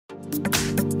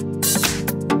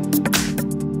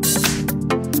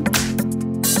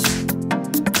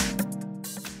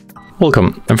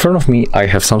Welcome, in front of me I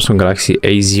have Samsung Galaxy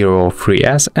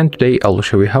A03s and today I will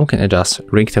show you how you can adjust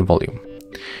ringtone volume.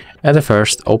 At the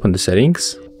first, open the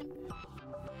settings.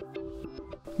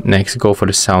 Next, go for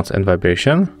the sound and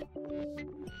vibration.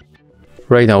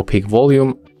 Right now pick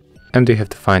volume and you have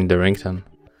to find the ringtone.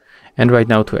 And right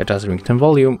now to adjust ringtone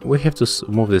volume, we have to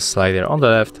move this slider on the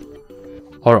left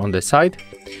or on the side.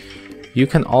 You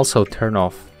can also turn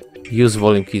off use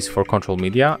volume keys for control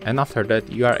media, and after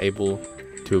that you are able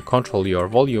to control your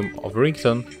volume of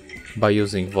ringtone by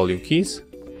using volume keys.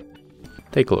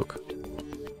 Take a look.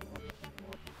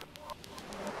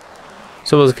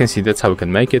 So as you can see, that's how we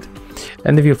can make it.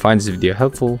 And if you find this video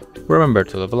helpful, remember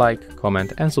to leave a like,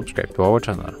 comment and subscribe to our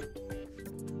channel.